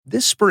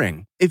This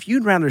spring, if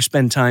you'd rather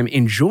spend time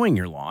enjoying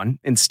your lawn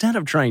instead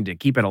of trying to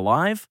keep it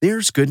alive,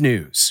 there's good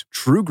news.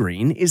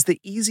 TruGreen is the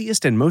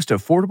easiest and most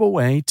affordable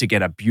way to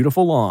get a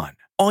beautiful lawn.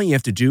 All you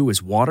have to do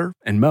is water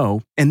and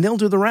mow, and they'll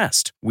do the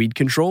rest. Weed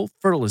control,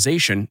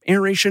 fertilization,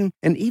 aeration,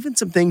 and even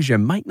some things you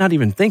might not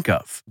even think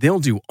of. They'll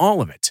do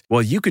all of it,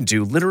 while you can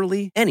do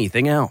literally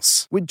anything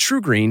else. With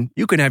TruGreen,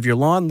 you can have your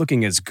lawn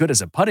looking as good as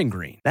a putting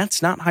green.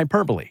 That's not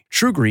hyperbole.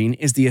 TruGreen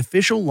is the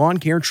official lawn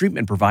care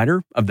treatment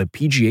provider of the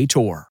PGA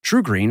Tour.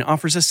 TruGreen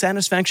offers a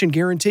satisfaction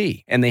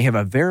guarantee, and they have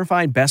a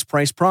verified best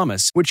price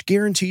promise, which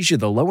guarantees you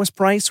the lowest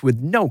price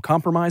with no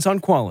compromise on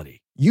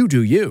quality. You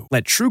do you.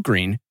 Let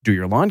TruGreen do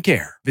your lawn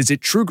care. Visit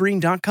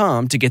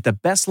TruGreen.com to get the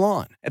best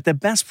lawn at the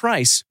best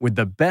price with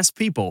the best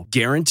people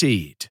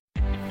guaranteed.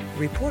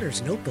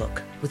 Reporter's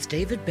Notebook with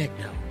David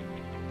Begnaud.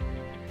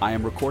 I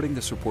am recording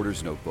this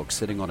reporter's notebook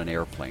sitting on an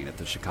airplane at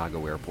the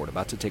Chicago airport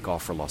about to take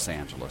off for Los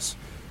Angeles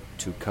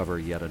to cover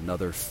yet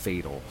another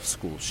fatal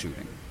school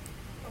shooting.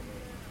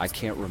 I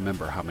can't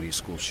remember how many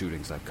school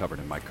shootings I've covered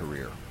in my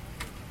career.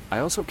 I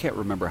also can't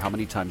remember how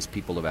many times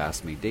people have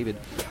asked me, David,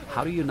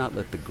 how do you not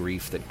let the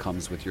grief that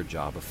comes with your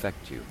job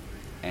affect you?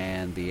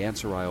 And the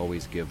answer I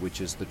always give, which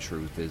is the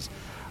truth, is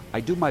I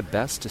do my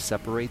best to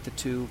separate the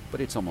two,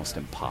 but it's almost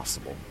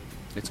impossible.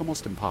 It's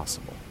almost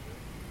impossible.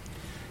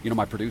 You know,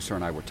 my producer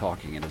and I were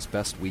talking, and as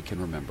best we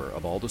can remember,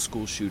 of all the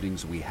school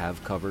shootings we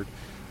have covered,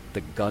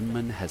 the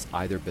gunman has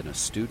either been a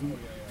student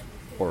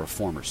or a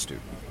former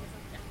student.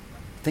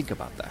 Think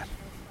about that.